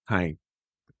Hi.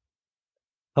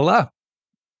 Hello.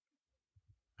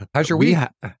 How's your week?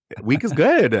 Week is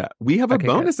good. We have a Okay,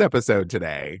 bonus episode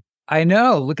today. I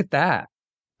know. Look at that.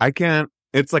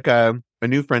 It's like a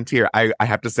new frontier. I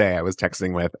have to say, I was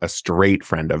texting with a straight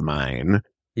friend of mine.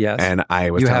 Yes. And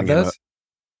I was You telling have him, those?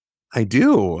 I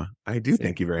do. See,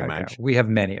 Thank you very much. We have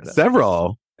many of them.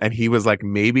 Several. And he was like,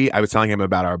 maybe I was telling him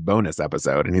about our bonus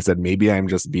episode. And he said, maybe I'm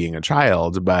just being a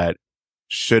child, but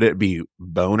should it be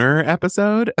boner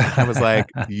episode? I was like,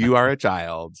 you are a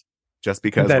child just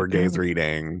because we're gays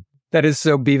reading. That is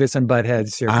so Beavis and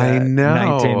Butthead, circa I know.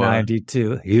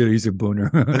 1992. He's a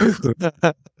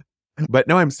booner. But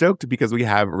no, I'm stoked because we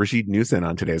have Rasheed Newson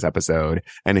on today's episode,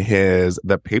 and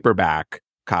the paperback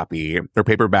copy or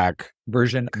paperback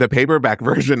version. The paperback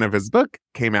version of his book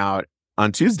came out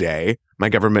on Tuesday. My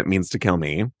Government Means to Kill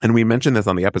Me. And we mentioned this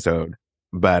on the episode,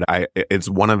 but it's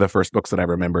one of the first books that I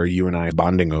remember you and I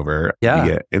bonding over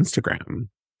via Instagram.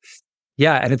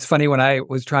 Yeah. And it's funny, when I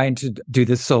was trying to do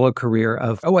this solo career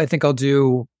of, I think I'll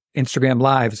do Instagram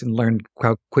lives, and learned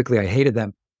how quickly I hated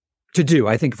them to do.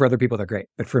 I think for other people, they're great,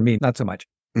 but for me, not so much.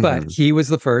 Mm-hmm. But he was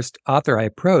the first author I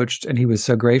approached, and he was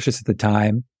so gracious at the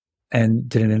time and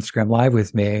did an Instagram live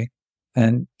with me.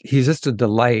 And he's just a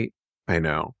delight. I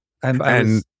know.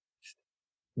 And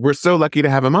we're so lucky to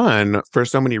have him on for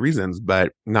so many reasons,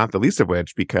 but not the least of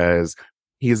which because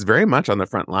he's very much on the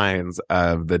front lines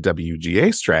of the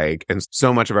WGA strike. And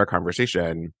so much of our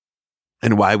conversation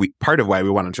and part of why we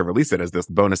wanted to release it as this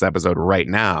bonus episode right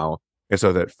now is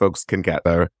so that folks can get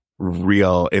the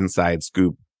real inside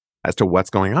scoop as to what's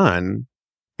going on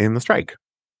in the strike.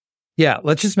 Yeah,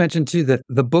 let's just mention too that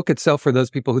the book itself, for those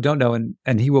people who don't know,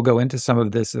 and he will go into some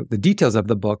of this, the details of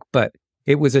the book, but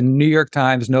it was a New York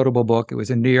Times notable book. It was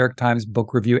a New York Times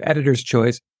Book Review Editor's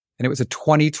Choice, and it was a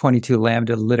 2022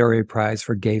 Lambda Literary Prize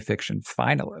for Gay Fiction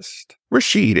finalist.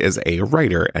 Rasheed is a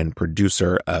writer and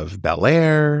producer of Bel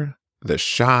Air, The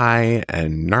Chi,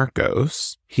 and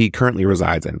Narcos. He currently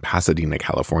resides in Pasadena,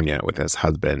 California with his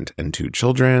husband and 2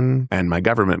 children, and My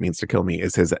Government Means to Kill Me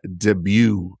is his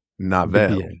debut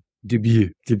novel. Debut.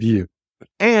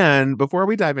 And before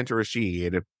we dive into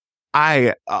Rasheed,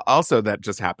 that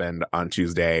just happened on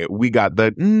Tuesday. We got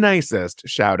the nicest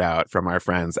shout out from our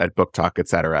friends at Book Talk,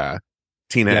 etc.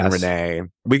 Tina and Renee.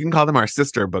 We can call them our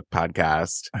sister book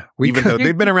podcast, even though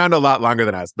they've been around a lot longer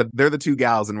than us, but they're the 2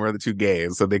 gals and we're the 2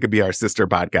 gays. So they could be our sister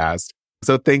podcast.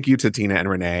 So thank you to Tina and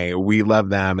Renee. We love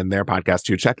them and their podcast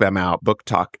too. Check them out. Book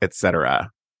Talk,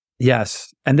 etc.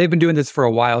 Yes. And they've been doing this for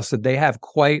a while. So they have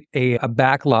quite a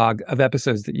backlog of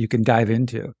episodes that you can dive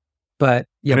into. But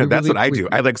yeah, that's what I do.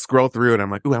 I scroll through and I'm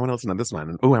like, I want to listen to this one.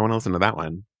 And I want to listen to that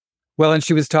one. Well, and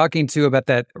she was talking too about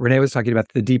that. Renee was talking about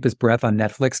The Deepest Breath on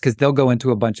Netflix, because they'll go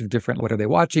into a bunch of different, what are they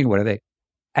watching?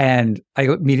 And I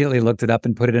immediately looked it up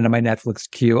and put it into my Netflix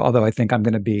queue, although I think I'm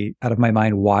going to be out of my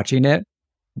mind watching it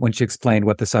when she explained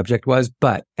what the subject was.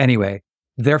 But anyway,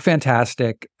 they're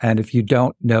fantastic. And if you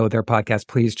don't know their podcast,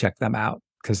 please check them out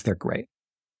because they're great.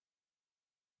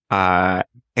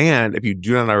 And if you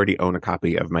do not already own a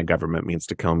copy of My Government Means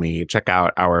to Kill Me, check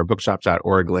out our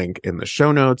bookshop.org link in the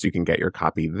show notes. You can get your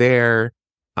copy there.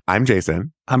 I'm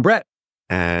Jason. I'm Brett.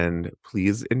 And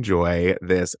please enjoy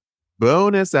this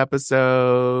bonus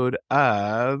episode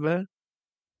of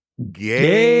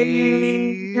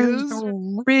Gays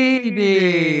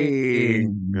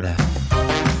Reading.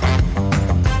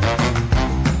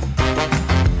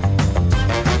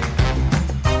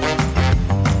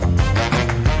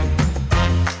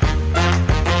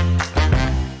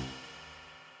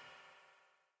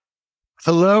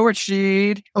 Hello,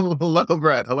 Rasheed. Hello,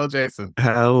 Brett. Hello, Jason.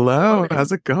 Hello.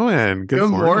 How's it going?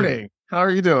 Good morning. How are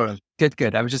you doing?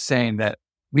 Good. I was just saying that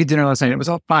we had dinner last night. It was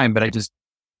all fine, but I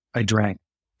drank.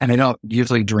 And I don't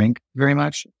usually drink very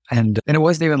much. And it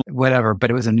wasn't even whatever,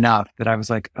 but it was enough that I was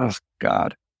like, oh,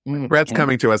 God. Brett's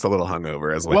coming to us a little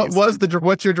hungover as well.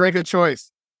 What's your drink of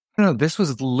choice? No, this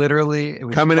was literally...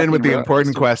 Coming in with the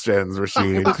important questions,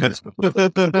 Rasheed.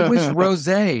 It was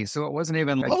rosé, so it wasn't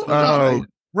even like...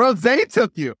 Rosé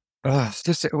took you.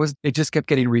 It just kept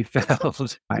getting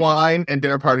refilled. Wine and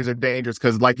dinner parties are dangerous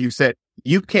because, like you said,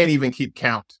 you can't even keep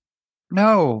count.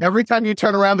 No. Every time you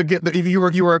turn around to get if you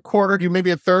were a quarter,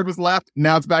 maybe a third was left.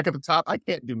 Now it's back at the top. I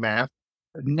can't do math.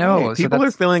 No. Hey, people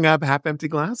are filling up half empty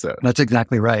glasses. That's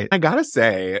exactly right. I gotta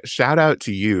say, shout out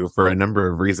to you for a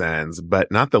number of reasons, but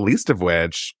not the least of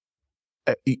which,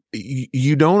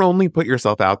 you don't only put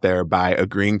yourself out there by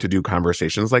agreeing to do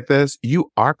conversations like this.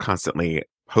 You are constantly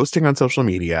posting on social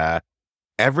media.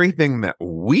 Everything that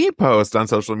we post on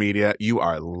social media, you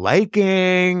are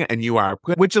liking and you are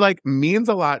which means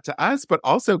a lot to us, but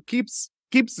also keeps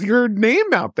keeps your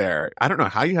name out there. I don't know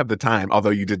how you have the time, although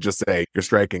you did just say you're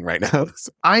striking right now.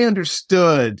 I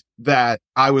understood that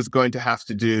I was going to have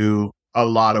to do a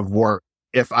lot of work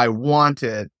if I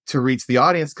wanted to reach the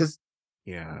audience, because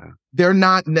they're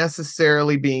not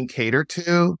necessarily being catered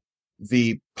to.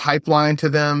 The pipeline to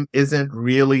them isn't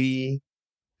really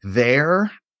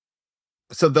there.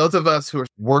 So those of us who are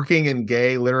working in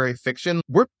gay literary fiction,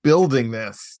 we're building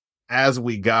this as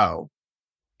we go.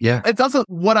 Yeah. It's also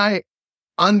what I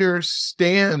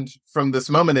understand from this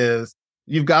moment is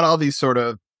you've got all these sort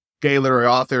of gay literary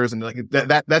authors, and like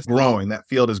that's growing. That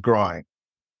field is growing.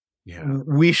 Yeah.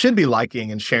 We should be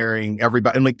liking and sharing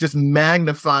everybody and like just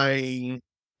magnifying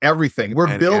everything.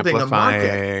 We're building a market.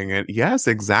 And yes,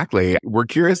 exactly. We're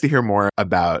curious to hear more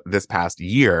about this past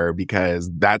year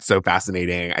because that's so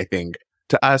fascinating, I think,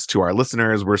 to us, to our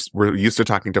listeners. We're used to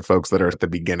talking to folks that are at the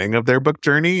beginning of their book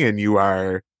journey, and you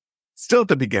are still at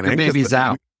the beginning. Your baby's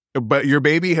out. But your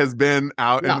baby has been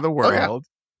out into the world.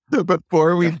 So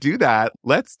before we do that,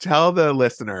 let's tell the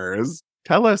listeners,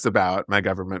 tell us about My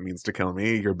Government Means to Kill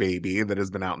Me, your baby that has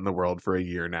been out in the world for a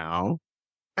year now.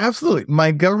 Absolutely.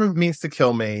 My Government Means to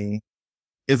Kill Me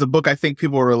is a book I think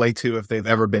people will relate to if they've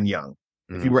ever been young.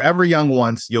 If you were ever young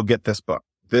once, you'll get this book.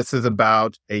 This is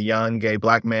about a young gay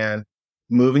Black man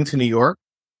moving to New York.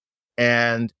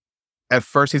 And at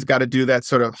first, he's got to do that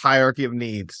sort of hierarchy of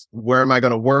needs. Where am I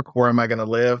going to work? Where am I going to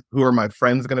live? Who are my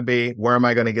friends going to be? Where am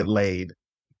I going to get laid?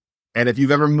 And if you've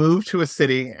ever moved to a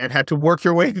city and had to work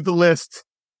your way through the list,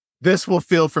 this will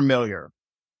feel familiar.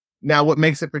 Now, what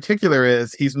makes it particular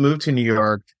is he's moved to New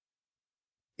York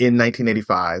in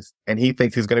 1985, and he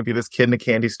thinks he's going to be this kid in a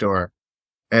candy store,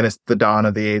 and it's the dawn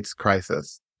of the AIDS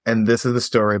crisis. And this is the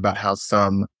story about how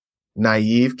some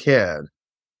naive kid,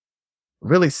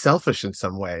 really selfish in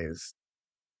some ways,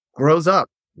 grows up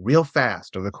real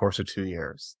fast over the course of 2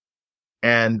 years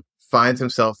and finds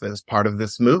himself as part of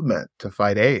this movement to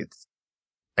fight AIDS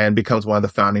and becomes one of the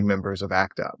founding members of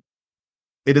ACT UP.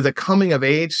 It is a coming of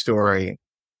age story,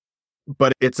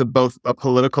 but it's both a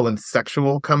political and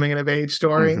sexual coming of age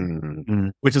story,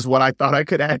 which is what I thought I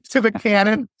could add to the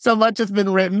canon. So much has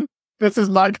been written. This is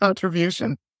my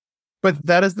contribution. But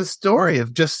that is the story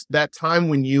of just that time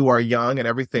when you are young and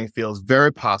everything feels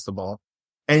very possible.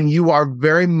 And you are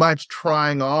very much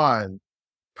trying on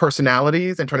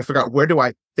personalities and trying to figure out where do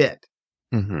I fit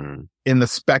in the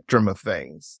spectrum of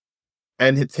things.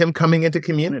 And it's him coming into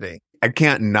community. I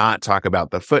can't not talk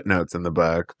about the footnotes in the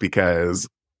book because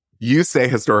you say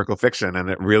historical fiction and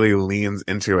it really leans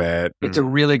into it. It's a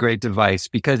really great device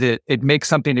because it makes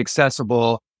something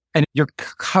accessible, and you're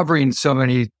covering so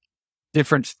many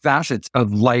different facets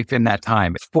of life in that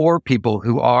time for people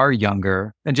who are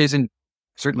younger. And Jason,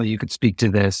 certainly you could speak to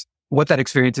this, what that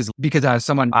experience is, because as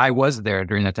someone, I was there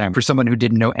during that time. For someone who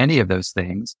didn't know any of those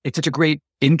things, it's such a great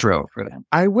intro for them.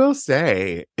 I will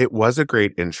say it was a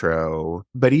great intro,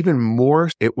 but even more,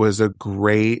 it was a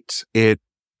great, I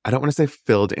don't want to say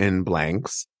filled in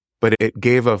blanks, but it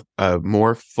gave a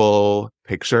more full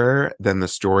picture than the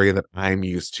story that I'm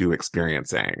used to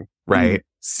experiencing, right?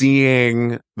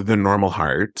 Seeing the normal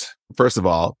heart, first of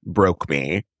all, broke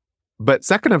me. But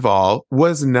second of all,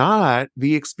 was not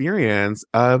the experience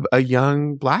of a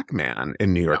young Black man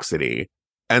in New York City.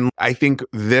 And I think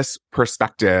this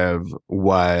perspective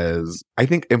was, I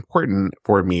think, important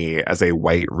for me as a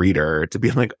white reader to be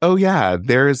like, oh yeah,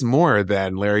 there's more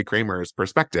than Larry Kramer's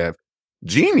perspective.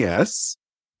 Genius,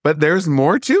 but there's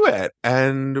more to it.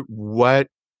 And what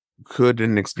could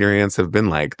an experience have been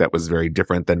like that was very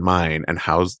different than mine? And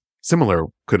how similar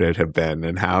could it have been?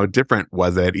 And how different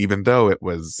was it, even though it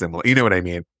was similar? You know what I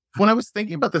mean? When I was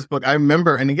thinking about this book, I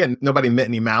remember, and again, nobody meant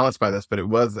any malice by this, but it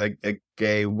was a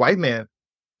gay white man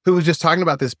who was just talking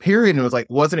about this period and was like,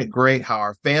 wasn't it great how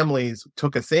our families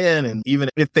took us in? And even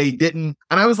if they didn't,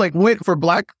 and I was like, for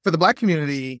the Black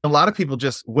community, a lot of people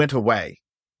just went away.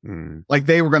 Like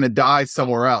they were going to die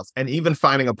somewhere else. And even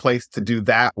finding a place to do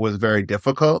that was very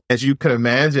difficult. As you can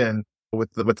imagine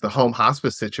with the home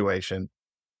hospice situation,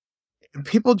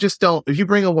 people just don't, if you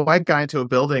bring a white guy into a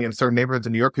building in certain neighborhoods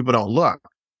in New York, people don't look.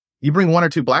 You bring one or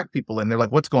two Black people in, they're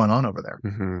like, what's going on over there?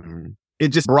 It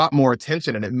just brought more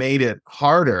attention and it made it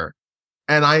harder.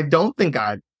 And I don't think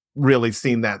I'd really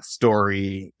seen that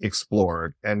story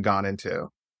explored and gone into.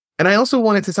 And I also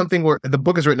wanted to something where the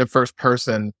book is written in first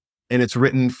person and it's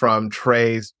written from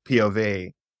Trey's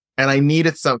POV. And I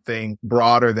needed something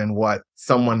broader than what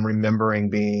someone remembering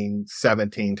being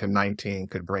 17 to 19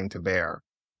 could bring to bear.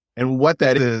 And what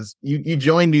that is, you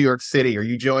join New York City or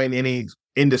you join any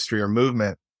industry or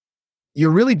movement, you're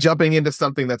really jumping into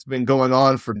something that's been going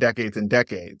on for decades and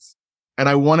decades. And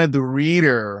I wanted the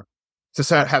reader to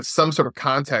sort of have some sort of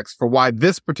context for why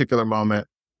this particular moment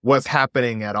was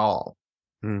happening at all.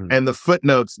 And the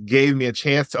footnotes gave me a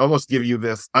chance to almost give you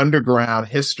this underground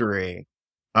history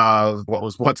of what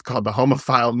was what's called the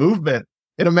homophile movement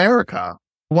in America.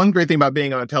 One great thing about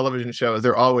being on a television show is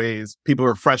there are always people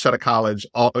who are fresh out of college,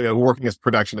 working as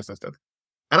production assistants.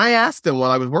 And I asked them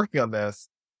while I was working on this,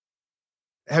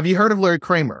 have you heard of Larry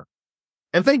Kramer?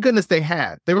 And thank goodness they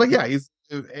had. They were like, yeah, he's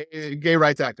a gay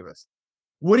rights activist.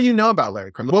 What do you know about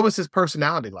Larry Kramer? What was his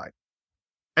personality like?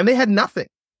 And they had nothing.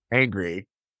 Angry.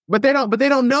 But they don't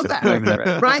know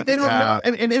that, right? They don't know.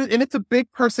 And it's a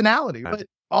big personality. But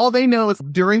all they know is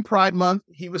during Pride Month,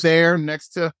 he was there next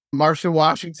to Marsha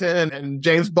Washington and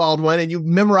James Baldwin, and you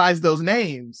memorize those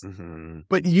names.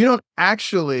 But you don't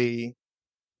actually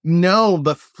know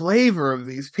the flavor of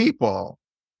these people.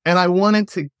 And I wanted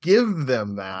to give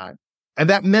them that. And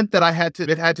that meant that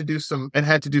it had to do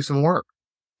some work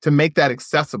to make that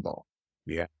accessible.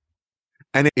 Yeah.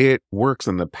 And it works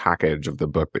in the package of the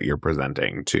book that you're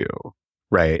presenting too,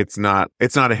 right? It's not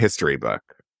a history book,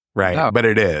 right? No. But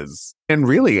it is. And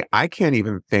really, I can't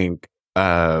even think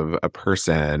of a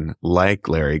person like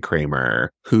Larry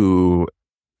Kramer who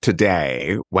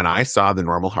today, when I saw The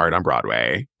Normal Heart on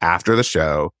Broadway, after the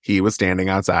show, he was standing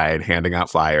outside handing out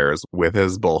flyers with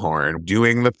his bullhorn,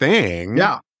 doing the thing.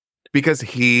 Yeah. Because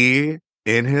he,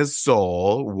 in his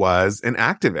soul, was an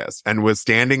activist and was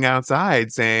standing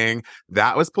outside saying,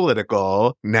 that was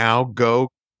political. Now go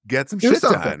get some shit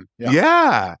done.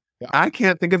 Yeah. I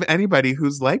can't think of anybody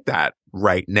who's like that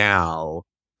right now,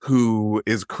 who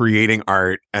is creating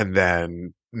art and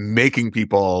then making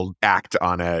people act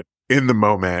on it in the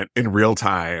moment, in real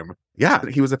time. Yeah,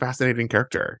 he was a fascinating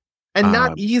character. And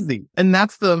not easy. And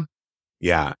that's the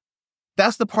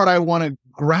part I want to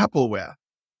grapple with,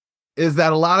 is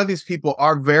that a lot of these people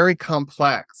are very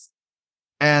complex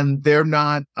and they're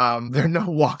no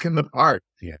walk in the park.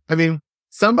 Yeah. I mean,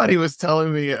 somebody was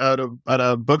telling me at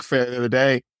a book fair the other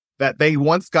day that they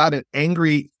once got an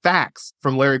angry fax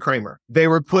from Larry Kramer. They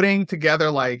were putting together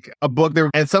like a book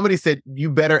there, and somebody said, you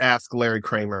better ask Larry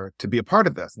Kramer to be a part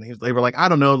of this. And they were like, I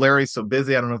don't know, Larry's so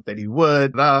busy. I don't know if that he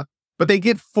would. But they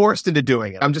get forced into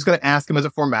doing it. I'm just going to ask him as a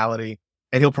formality,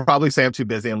 and he'll probably say I'm too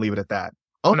busy and leave it at that.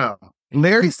 Oh, no.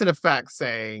 Larry sent a fax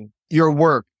saying, your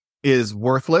work is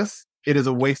worthless. It is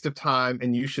a waste of time,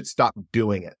 and you should stop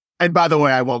doing it. And by the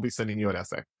way, I won't be sending you an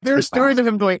essay. There are stories of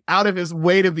him going out of his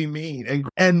way to be mean.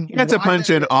 And you had to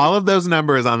punch in all of those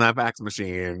numbers on that fax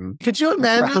machine. Could you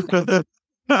imagine the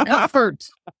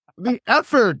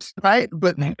effort, right?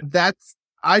 But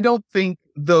I don't think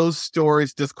those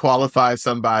stories disqualify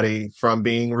somebody from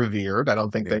being revered. I don't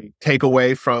think they take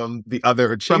away from the other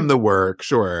achievements. From the work,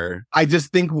 sure. I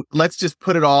just think let's just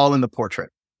put it all in the portrait.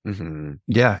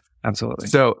 Yeah. Absolutely.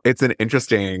 So it's an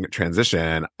interesting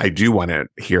transition. I do want to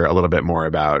hear a little bit more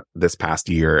about this past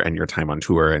year and your time on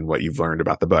tour and what you've learned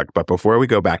about the book. But before we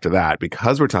go back to that,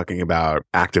 because we're talking about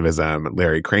activism,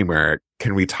 Larry Kramer,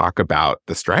 can we talk about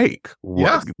the strike?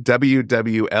 Yes.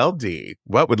 WWLD.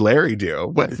 What would Larry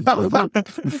do?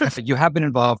 You have been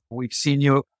involved. We've seen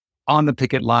you on the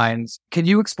picket lines. Can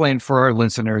you explain for our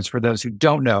listeners, for those who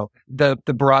don't know, the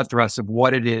broad thrust of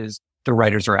what it is the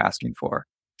writers are asking for?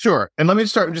 Sure. And let me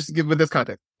start just to give with this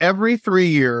context. Every 3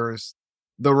 years,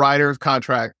 the writer's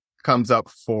contract comes up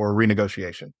for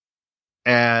renegotiation.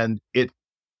 And it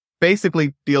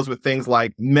basically deals with things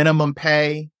like minimum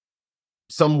pay,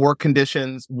 some work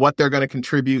conditions, what they're going to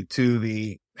contribute to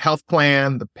the health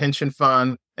plan, the pension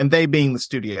fund, and they being the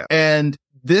studio. And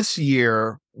this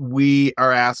year, we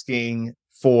are asking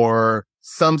for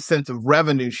some sense of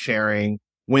revenue sharing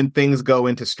when things go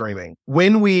into streaming.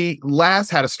 When we last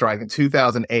had a strike in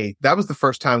 2008, that was the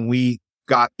first time we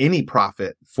got any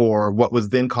profit for what was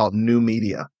then called new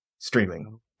media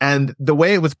streaming. And the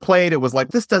way it was played, it was like,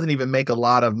 this doesn't even make a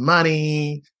lot of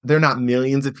money. There are not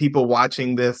millions of people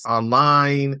watching this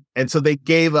online. And so they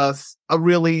gave us a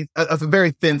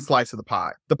very thin slice of the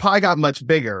pie. The pie got much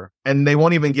bigger, and they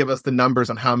won't even give us the numbers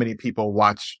on how many people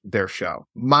watch their show.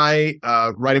 My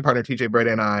writing partner, TJ Brady,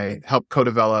 and I helped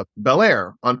co-develop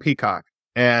Bel-Air on Peacock.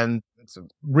 And it's a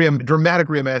dramatic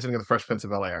reimagining of the Fresh Prince of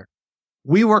Bel-Air.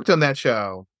 We worked on that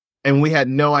show, and we had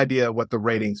no idea what the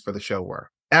ratings for the show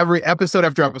were. Every episode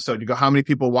after episode, you go, how many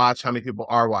people watch, how many people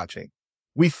are watching?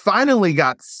 We finally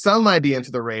got some idea into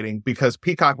the rating because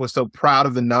Peacock was so proud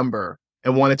of the number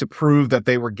and wanted to prove that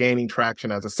they were gaining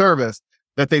traction as a service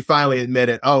that they finally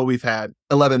admitted, we've had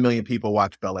 11 million people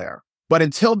watch Bel-Air. But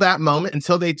until that moment,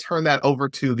 until they turned that over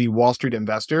to the Wall Street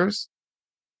investors,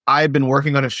 I had been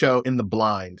working on a show in the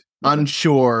blind,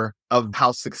 unsure of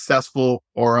how successful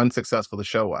or unsuccessful the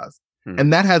show was.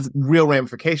 And that has real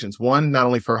ramifications. One, not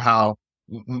only for how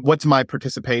what's my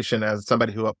participation as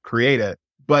somebody who helped create it?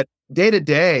 But day to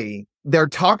day, they're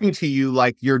talking to you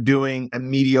like you're doing a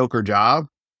mediocre job.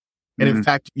 And in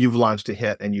fact, you've launched a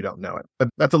hit and you don't know it. But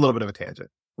that's a little bit of a tangent.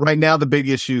 Right now, the big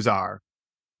issues are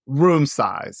room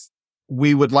size.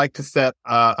 We would like to set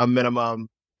a minimum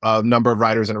number of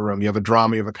writers in a room. You have a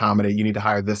drama, you have a comedy, you need to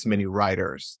hire this many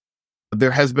writers.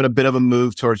 There has been a bit of a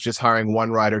move towards just hiring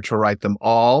one writer to write them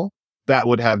all. That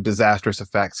would have disastrous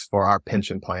effects for our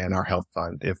pension plan, our health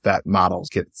fund, if that model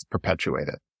gets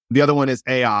perpetuated. The other one is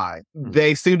AI.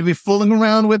 They seem to be fooling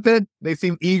around with it. They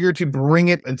seem eager to bring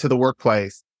it into the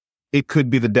workplace. It could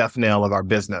be the death knell of our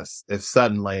business if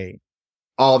suddenly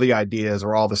all the ideas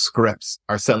or all the scripts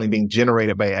are suddenly being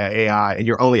generated by AI and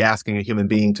you're only asking a human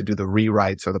being to do the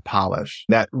rewrites or the polish.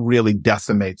 That really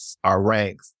decimates our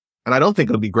ranks. And I don't think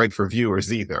it'll be great for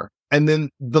viewers either. And then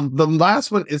the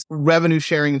last one is revenue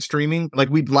sharing and streaming. Like,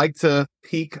 we'd like to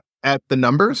peek at the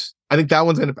numbers. I think that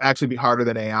one's going to actually be harder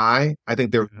than AI. I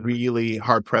think they're really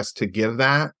hard pressed to give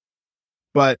that.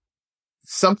 But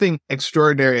something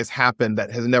extraordinary has happened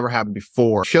that has never happened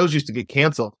before. Shows used to get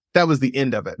canceled. That was the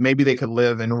end of it. Maybe they could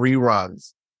live in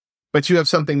reruns. But you have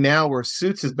something now where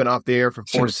Suits has been off the air for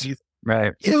 4 seasons.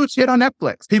 Right. Huge hit on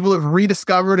Netflix. People have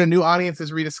rediscovered, a new audience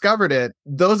has rediscovered it.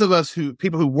 Those of us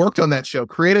people who worked on that show,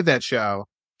 created that show,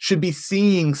 should be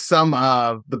seeing some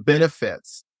of the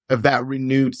benefits of that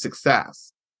renewed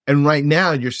success. And right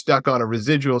now you're stuck on a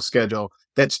residual schedule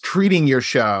that's treating your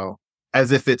show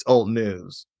as if it's old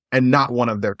news and not one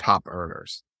of their top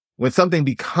earners. When something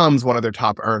becomes one of their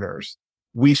top earners,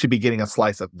 we should be getting a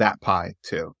slice of that pie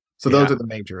too. So those are the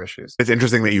major issues. It's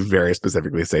interesting that you very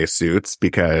specifically say Suits,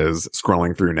 because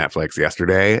scrolling through Netflix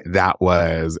yesterday,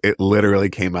 it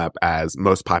literally came up as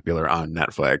most popular on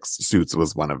Netflix. Suits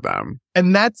was one of them.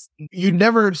 And that's, we've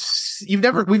never seen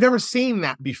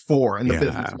that before in the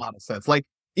business model sense. Like,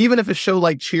 even if a show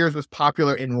like Cheers was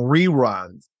popular in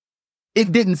reruns,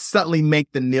 it didn't suddenly make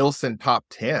the Nielsen top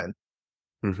 10.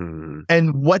 Mm-hmm.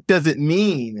 And what does it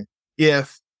mean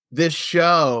if this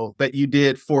show that you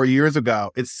did 4 years ago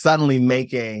is suddenly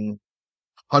making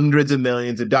hundreds of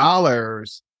millions of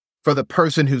dollars for the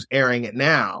person who's airing it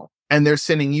now? And they're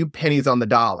sending you pennies on the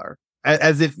dollar,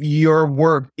 as if your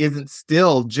work isn't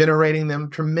still generating them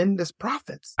tremendous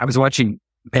profits. I was watching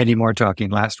Eddie Moore talking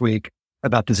last week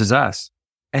about This Is Us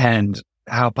and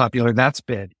how popular that's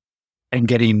been, and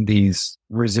getting these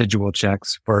residual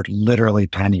checks for literally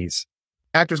pennies.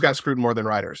 Actors got screwed more than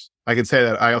writers. I can say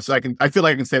that. I feel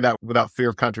like I can say that without fear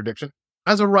of contradiction.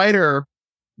 As a writer,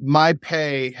 my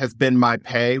pay has been my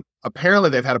pay. Apparently,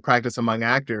 they've had a practice among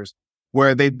actors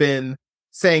where they've been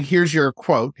saying, here's your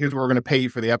quote, here's what we're going to pay you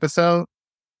for the episode.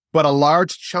 But a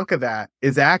large chunk of that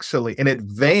is actually an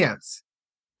advance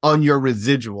on your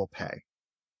residual pay.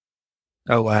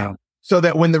 Oh, wow. So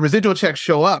that when the residual checks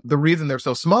show up, the reason they're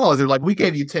so small is they're like, we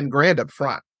gave you 10 grand up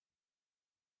front.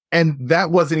 And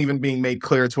that wasn't even being made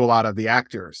clear to a lot of the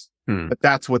actors. But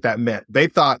that's what that meant. They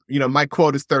thought, my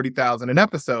quote is $30,000 an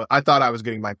episode. I thought I was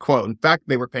getting my quote. In fact,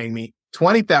 they were paying me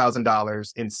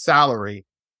 $20,000 in salary,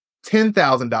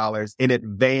 $10,000 in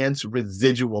advance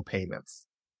residual payments.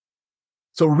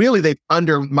 So really, they've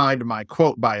undermined my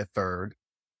quote by a third,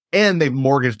 and they've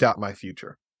mortgaged out my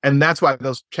future. And that's why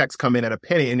those checks come in at a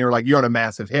penny, and you're like, you're on a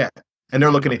massive hit. And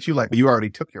they're looking at you like, you already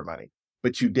took your money,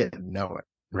 but you didn't know it.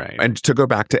 Right. And to go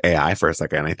back to AI for a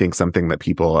second, I think something that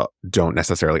people don't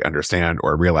necessarily understand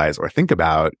or realize or think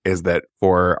about is that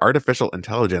for artificial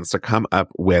intelligence to come up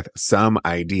with some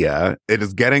idea, it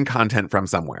is getting content from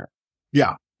somewhere.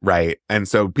 Yeah. Right. And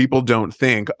so people don't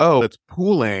think, oh, it's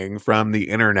pooling from the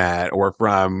internet or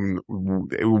from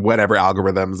whatever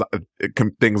algorithms,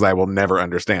 things I will never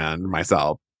understand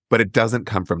myself, but it doesn't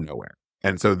come from nowhere.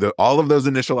 And so all of those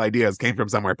initial ideas came from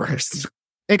somewhere first.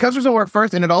 It comes from somewhere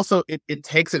first, and it also it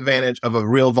takes advantage of a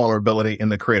real vulnerability in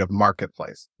the creative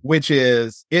marketplace, which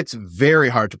is it's very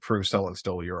hard to prove someone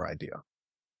stole your idea.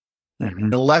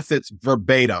 Mm-hmm. Unless it's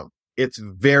verbatim, it's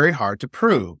very hard to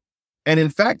prove. And in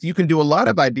fact, you can do a lot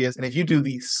of ideas, and if you do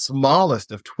the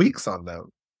smallest of tweaks on them,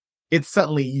 it's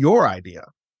suddenly your idea.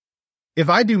 If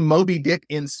I do Moby Dick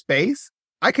in space,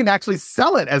 I can actually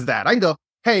sell it as that. I can go,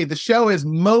 hey, the show is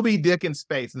Moby Dick in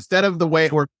space, instead of the way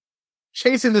we're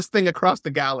chasing this thing across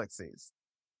the galaxies.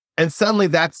 And suddenly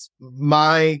that's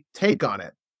my take on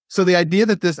it. So the idea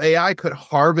that this AI could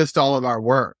harvest all of our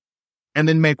work and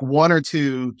then make one or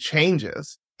two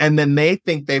changes, and then they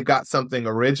think they've got something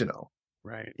original,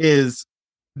 right, it's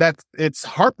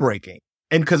heartbreaking.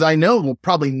 And because I know we'll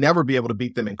probably never be able to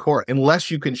beat them in court unless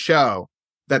you can show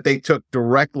that they took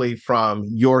directly from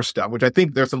your stuff, which I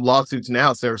think there's some lawsuits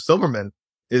now. Sarah Silverman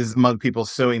is among people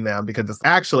suing them because it's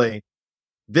actually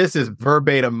this is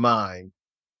verbatim mine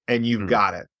and you've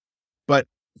got it. But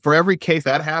for every case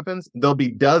that happens, there'll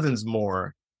be dozens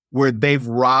more where they've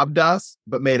robbed us,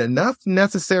 but made enough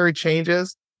necessary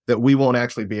changes that we won't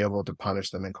actually be able to punish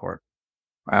them in court.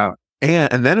 Wow.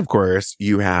 And then, of course,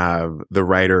 you have the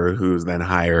writer who's then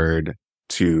hired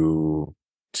to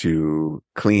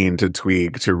clean, to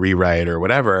tweak, to rewrite or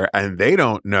whatever, and they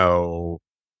don't know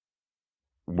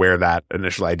where that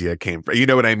initial idea came from. You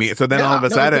know what I mean? So then all of a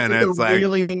sudden it's like a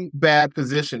really bad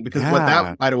position, because what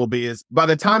that writer will be is, by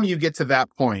the time you get to that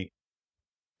point,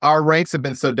 our ranks have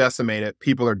been so decimated,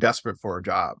 people are desperate for a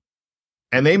job.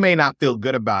 And they may not feel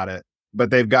good about it,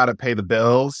 but they've got to pay the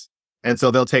bills. And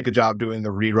so they'll take a job doing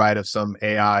the rewrite of some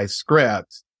AI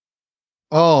script.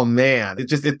 Oh man,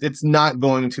 it's not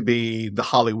going to be the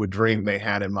Hollywood dream they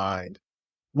had in mind.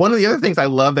 One of the other things I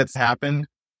love that's happened,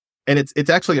 and it's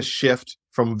actually a shift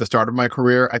from the start of my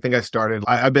career. I think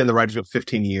I've been in the writers group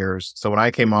 15 years. So when I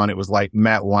came on, it was like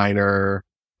Matt Weiner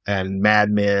and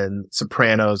Mad Men,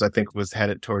 Sopranos, I think was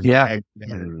headed towards. Yeah.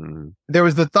 There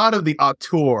was the thought of the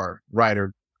auteur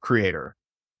writer creator.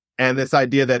 And this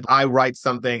idea that I write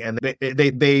something and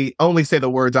they only say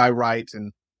the words I write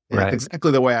and it's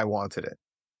exactly the way I wanted it.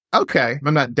 Okay.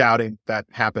 I'm not doubting that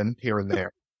happened here and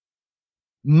there.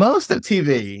 Most of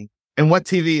TV, and what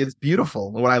TV is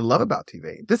beautiful and what I love about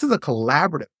TV, this is a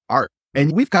collaborative art.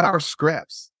 And we've got our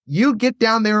scripts. You get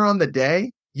down there on the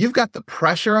day, you've got the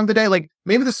pressure of the day. Like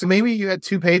maybe you had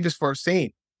 2 pages for a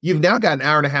scene. You've now got an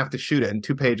hour and a half to shoot it in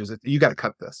 2 pages. You got to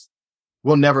cut this.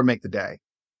 We'll never make the day.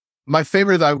 My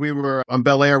favorite is that we were on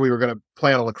Bel Air. We were going to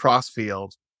play on a lacrosse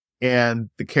field, and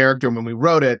the character, when we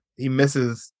wrote it, he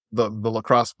misses the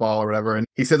lacrosse ball or whatever. And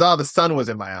he says, "Oh, the sun was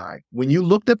in my eye." When you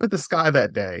looked up at the sky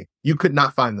that day, you could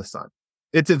not find the sun.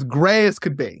 It's as gray as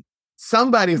could be.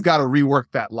 Somebody's got to rework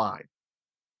that line.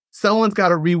 Someone's got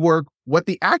to rework what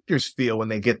the actors feel when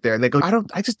they get there. And they go,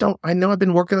 I know I've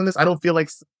been working on this. I don't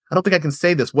think I can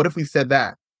say this. What if we said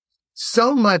that?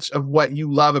 So much of what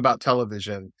you love about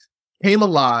television came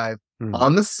alive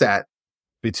on the set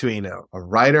between a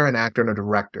writer, an actor, and a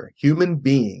director, human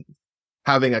beings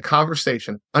having a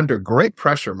conversation under great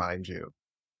pressure, mind you,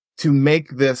 to make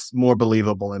this more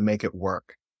believable and make it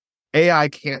work. AI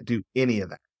can't do any of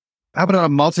that. How about on a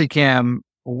multicam,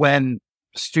 when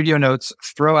Studio Notes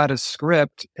throw out a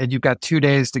script and you've got 2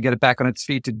 days to get it back on its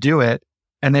feet to do it,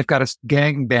 and they've got to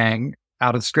gang bang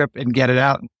out a script and get it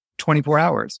out in 24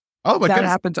 hours. Oh my goodness. That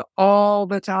happens all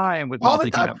the time with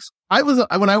multicams.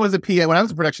 When I was a PA, when I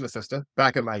was a production assistant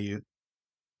back in my youth,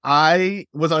 I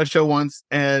was on a show once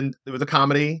and it was a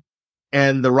comedy,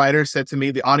 and the writer said to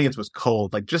me, the audience was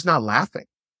cold, like just not laughing.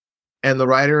 And one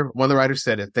of the writers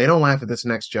said, if they don't laugh at this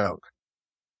next joke,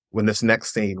 when this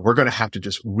next scene, we're going to have to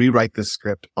just rewrite this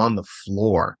script on the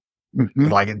floor.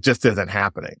 Like it just isn't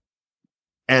happening.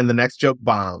 And the next joke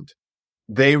bombed.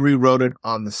 They rewrote it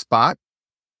on the spot.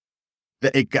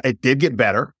 It did get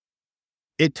better.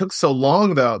 It took so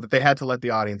long, though, that they had to let the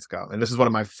audience go. And this is one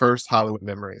of my first Hollywood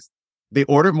memories. They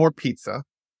ordered more pizza.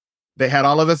 They had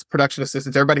all of us production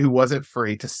assistants, everybody who wasn't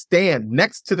free, to stand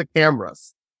next to the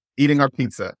cameras eating our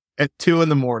pizza at 2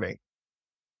 a.m.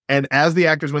 And as the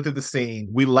actors went through the scene,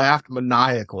 we laughed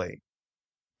maniacally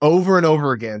over and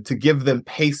over again to give them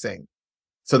pacing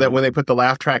so that when they put the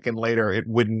laugh track in later, it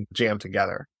wouldn't jam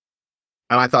together.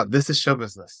 And I thought, this is show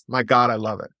business. My God, I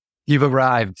love it. You've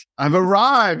arrived. I've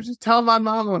arrived. Tell my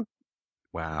mama.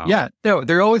 Wow. Yeah. No,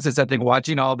 there always is that thing,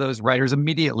 watching all those writers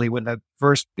immediately when the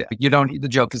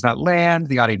joke does not land,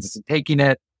 the audience isn't taking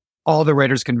it. All the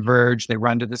writers converge, they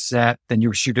run to the set, then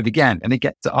you shoot it again, and they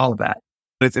get to all of that.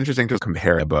 It's interesting to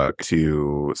compare a book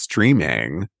to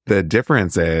streaming. The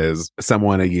difference is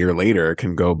someone a year later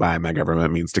can go buy My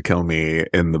Government Means to Kill Me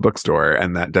in the bookstore,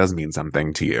 and that does mean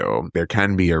something to you. There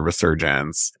can be a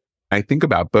resurgence. I think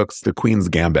about books. The Queen's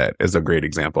Gambit is a great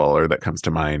example, or that comes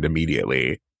to mind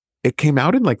immediately. It came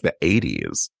out in like the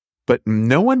 80s, but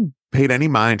no one paid any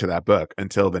mind to that book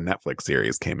until the Netflix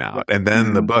series came out. And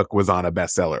then the book was on a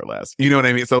bestseller list. You know what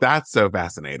I mean? So that's so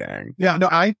fascinating. Yeah, no,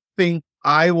 I think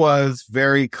I was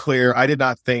very clear. I did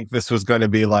not think this was going to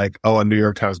be like, a New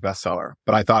York Times bestseller,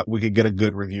 but I thought we could get a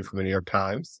good review from the New York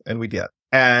Times, and we did.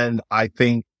 And I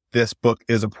think this book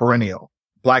is a perennial.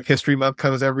 Black History Month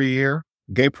comes every year.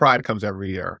 Gay Pride comes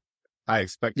every year. I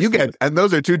expect and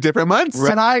those are 2 different months.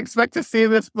 And I expect to see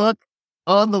this book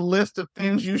on the list of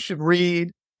things you should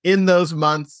read in those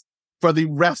months for the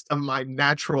rest of my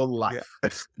natural life.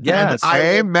 Yes.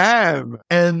 Amen.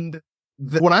 And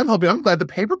what I'm glad the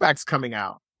paperback's coming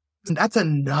out. And that's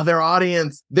another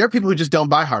audience. There are people who just don't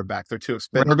buy hardbacks. They're too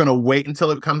expensive. They're going to wait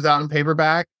until it comes out in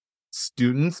paperback.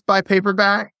 Students buy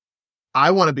paperback.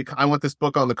 I want this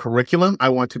book on the curriculum. I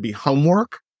want to be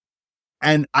homework.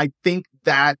 And I think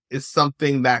that is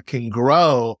something that can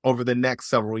grow over the next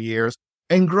several years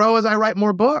and grow as I write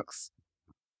more books.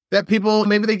 That people,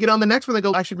 maybe they get on the next one, they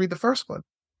go, I should read the first one.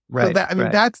 Right. So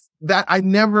that's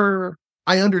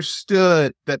I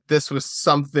understood that this was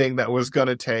something that was going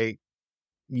to take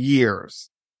years.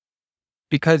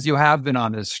 Because you have been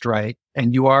on this strike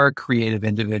and you are a creative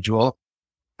individual.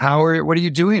 What are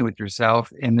you doing with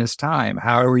yourself in this time?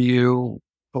 How are you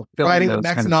fulfilling writing the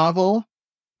next novel?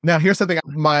 Now, here's something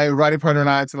my writing partner and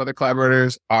I and some other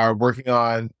collaborators are working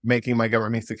on, making My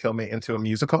Government Means to Kill Me into a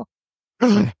musical.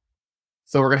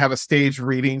 So we're going to have a stage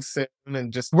reading soon,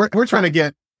 and just we're trying to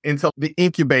get into the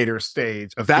incubator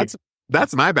stage of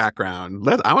that's my background.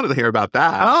 I wanted to hear about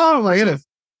that. Oh my goodness.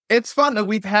 It's fun that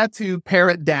we've had to pare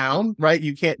it down, right?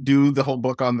 You can't do the whole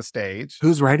book on the stage.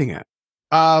 Who's writing it?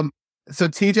 So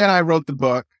TJ and I wrote the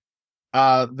book.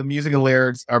 The music and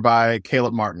lyrics are by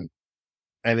Caleb Martin.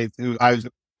 And I was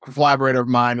a collaborator of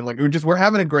mine, and we're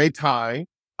having a great time.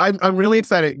 I'm really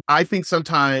excited. I think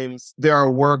sometimes there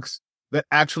are works that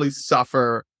actually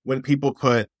suffer when people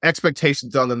put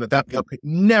expectations on them that they'll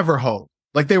never hold.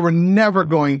 Like they were never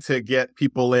going to get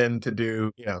people in to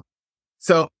do,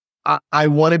 So I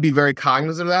want to be very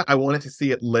cognizant of that. I wanted to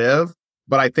see it live,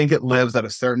 but I think it lives at a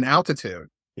certain altitude.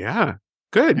 Yeah.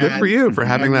 Good for you for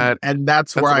having that. And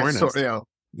that's where awareness.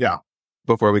 Yeah.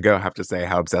 Before we go, I have to say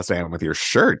how obsessed I am with your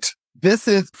shirt. This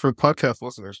is for podcast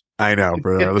listeners. I know,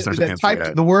 for our listeners who can't see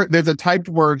it. There's a typed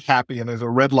word happy and there's a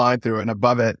red line through it, and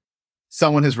above it,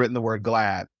 someone has written the word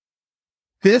glad.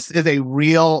 This is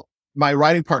my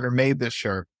writing partner made this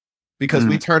shirt because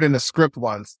we turned in a script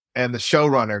once and the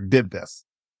showrunner did this.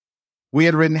 We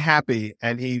had written happy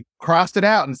and he crossed it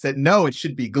out and said, no, it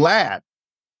should be glad.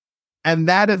 And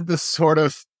that is the sort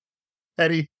of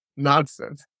petty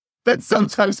nonsense that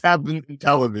sometimes happens in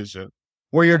television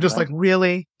where you're just like,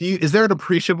 really? Is there an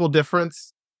appreciable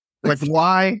difference? Like,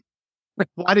 why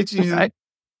did you?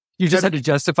 You just had to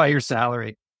justify your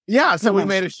salary. Yeah. So we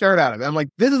made a shirt out of it. I'm like,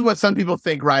 this is what some people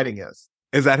think writing is.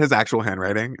 Is that his actual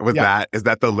handwriting? Is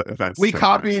that the... We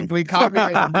copied it.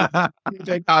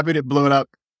 DJ copied it, blew it up.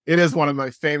 It is one of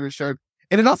my favorite shirts.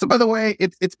 And it also, by the way,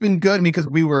 it's been good because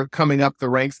we were coming up the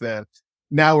ranks then.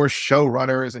 Now we're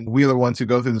showrunners and we're the ones who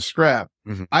go through the script.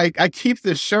 Mm-hmm. I keep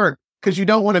this shirt because you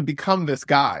don't want to become this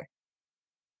guy.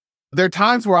 There are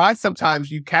times where sometimes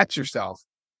you catch yourself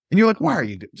and you're like, why are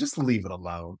you doing? Just leave it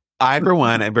alone. I, for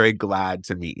one, am very glad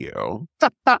to meet you.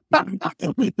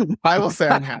 I will say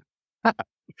I'm happy.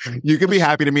 You can be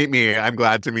happy to meet me. I'm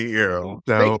glad to meet you.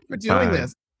 So, thank you for doing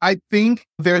this. I think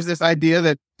there's this idea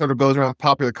that sort of goes around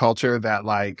popular culture that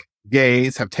like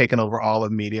gays have taken over all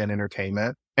of media and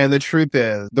entertainment. And the truth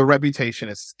is the reputation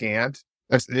is scant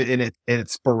and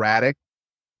it's sporadic.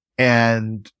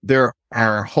 And there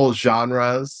are whole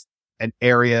genres and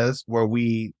areas where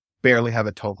we barely have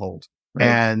a toehold. Right.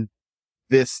 And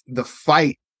the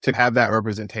fight to have that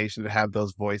representation, to have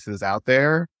those voices out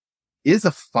there is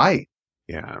a fight.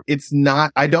 Yeah. It's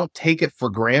not, I don't take it for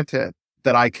granted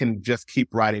that I can just keep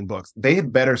writing books. They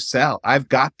had better sell. I've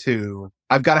got to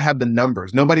have the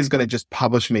numbers. Nobody's going to just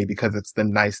publish me because it's the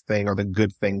nice thing or the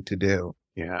good thing to do.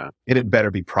 Yeah. It had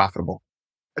better be profitable.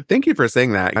 Thank you for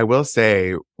saying that. I will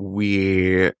say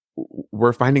we're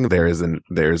finding there's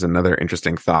another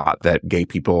interesting thought that gay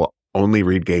people only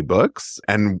read gay books.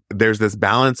 And there's this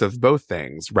balance of both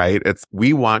things, right?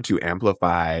 We want to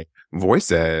amplify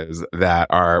voices that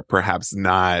are perhaps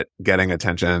not getting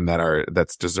attention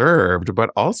that's deserved, but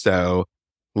also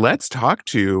let's talk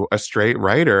to a straight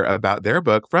writer about their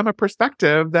book from a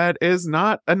perspective that is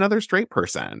not another straight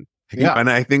person. Yeah. And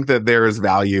I think that there is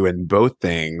value in both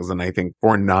things. And I think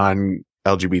for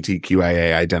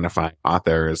non-LGBTQIA identifying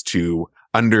authors to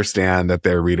understand that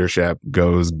their readership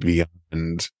goes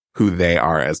beyond who they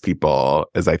are as people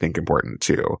is, I think, important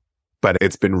too. But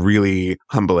it's been really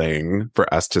humbling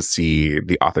for us to see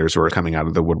the authors who are coming out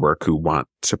of the woodwork who want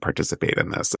to participate in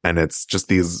this. And it's just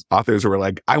these authors who are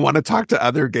like, I want to talk to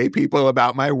other gay people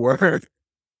about my work.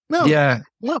 No. Yeah.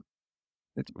 No.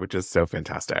 Which is so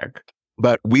fantastic.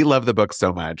 But we love the book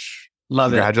so much.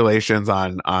 Love Congratulations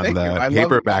on the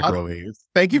paperback release.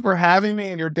 Thank you for having me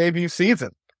in your debut season.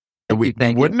 We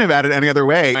wouldn't have had it any other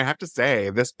way. I have to say,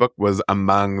 this book was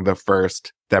among the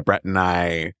first that Brett and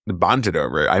I bonded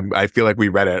over. I feel like we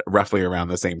read it roughly around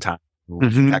the same time. We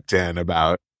checked in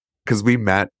because we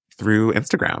met through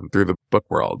Instagram, through the book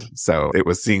world. So it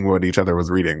was seeing what each other was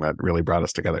reading that really brought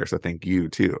us together. So thank you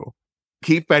too.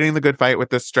 Keep fighting the good fight with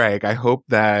this strike. I hope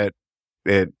that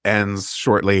it ends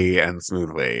shortly and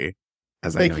smoothly.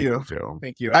 Thank you.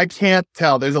 I can't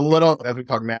tell. There's a little, as we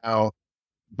talk now,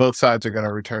 both sides are going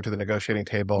to return to the negotiating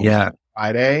table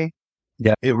Friday.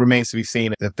 Yeah. It remains to be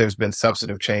seen if there's been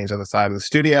substantive change on the side of the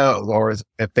studio or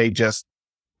if they just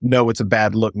know it's a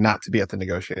bad look not to be at the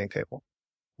negotiating table.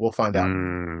 We'll find out.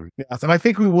 Yes, and I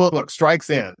think we will. Look,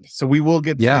 strikes end, so we will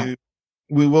get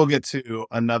to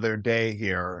another day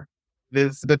here.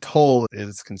 The toll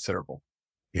is considerable.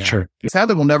 Yeah. Sure.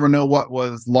 Sadly, we'll never know what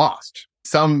was lost.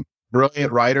 Some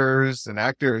brilliant writers and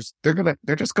actors, they're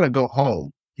just gonna go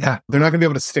home. Yeah, they're not gonna be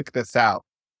able to stick this out.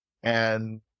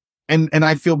 And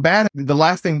I feel bad. The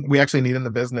last thing we actually need in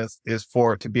the business is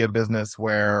for it to be a business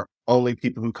where only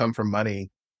people who come from money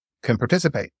can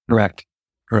participate. Correct.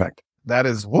 That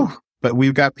is, woo. But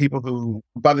we've got people who,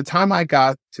 by the time I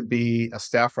got to be a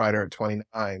staff writer at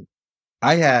 29,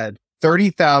 I had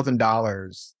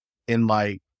 $30,000 in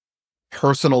like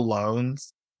personal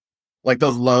loans, like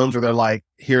those loans where they're like,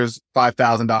 here's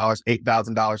 $5,000,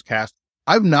 $8,000 cash.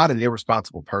 I'm not an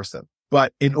irresponsible person,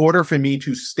 but in order for me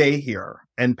to stay here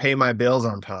and pay my bills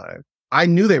on time, I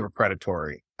knew they were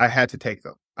predatory. I had to take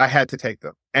them.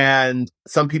 And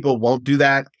some people won't do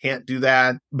that, can't do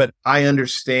that. But I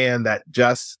understand that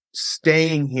just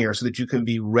staying here so that you can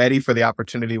be ready for the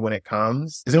opportunity when it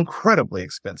comes is incredibly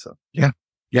expensive. Yeah.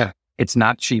 It's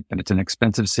not cheap and it's an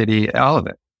expensive city. All of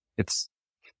it.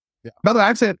 By the way,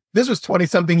 I've said this was 20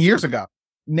 something years ago.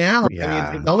 Now, I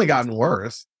mean, it's only gotten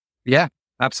worse. Yeah,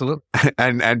 absolutely.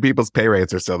 and people's pay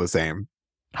rates are still the same.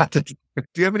 Do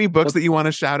you have any books that you want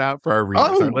to shout out for our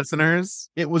listeners?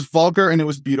 It was Vulgar and It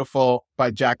Was Beautiful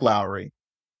by Jack Lowry,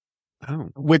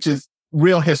 which is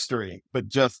real history, but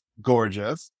just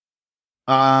gorgeous.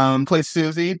 Play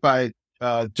Susie by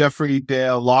Jeffrey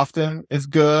Dale Lofton is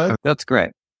good. That's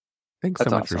great. Thanks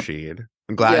so much, Rasheed.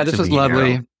 I'm glad this was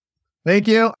lovely. You. Thank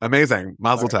you. Amazing.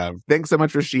 Mazel tov. Thanks so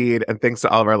much, Rasheed. And thanks to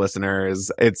all of our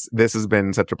listeners. This has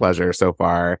been such a pleasure so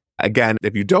far. Again,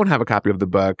 if you don't have a copy of the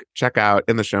book, check out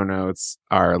in the show notes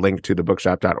our link to the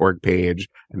bookshop.org page.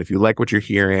 And if you like what you're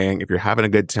hearing, if you're having a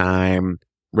good time,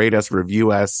 rate us,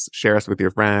 review us, share us with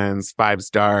your friends. 5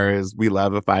 stars. We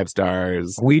love a 5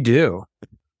 stars. We do.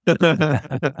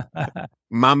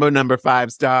 Mambo number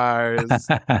 5 stars.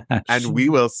 And we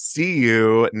will see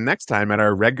you next time at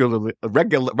our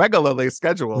regularly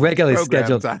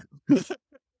scheduled time.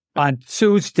 On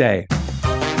Tuesday.